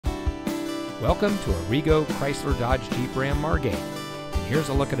Welcome to Arrigo Chrysler Dodge Jeep Ram Margate. And here's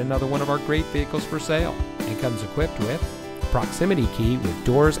a look at another one of our great vehicles for sale, and comes equipped with proximity key with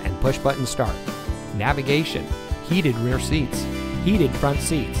doors and push button start, navigation, heated rear seats, heated front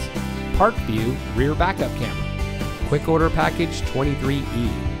seats, park view rear backup camera, quick order package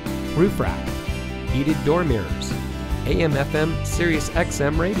 23E, roof rack, heated door mirrors, AM/FM Sirius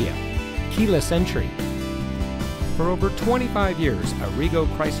XM radio, keyless entry. For over 25 years, Arrigo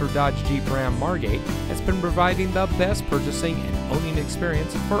Chrysler Dodge Jeep Ram Margate has been providing the best purchasing and owning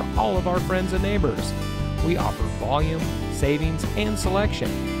experience for all of our friends and neighbors. We offer volume, savings, and selection,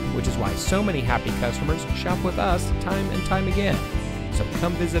 which is why so many happy customers shop with us time and time again. So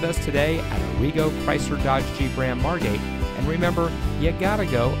come visit us today at Arrigo Chrysler Dodge Jeep Ram Margate, and remember, you gotta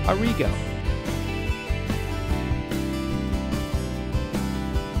go Arrigo.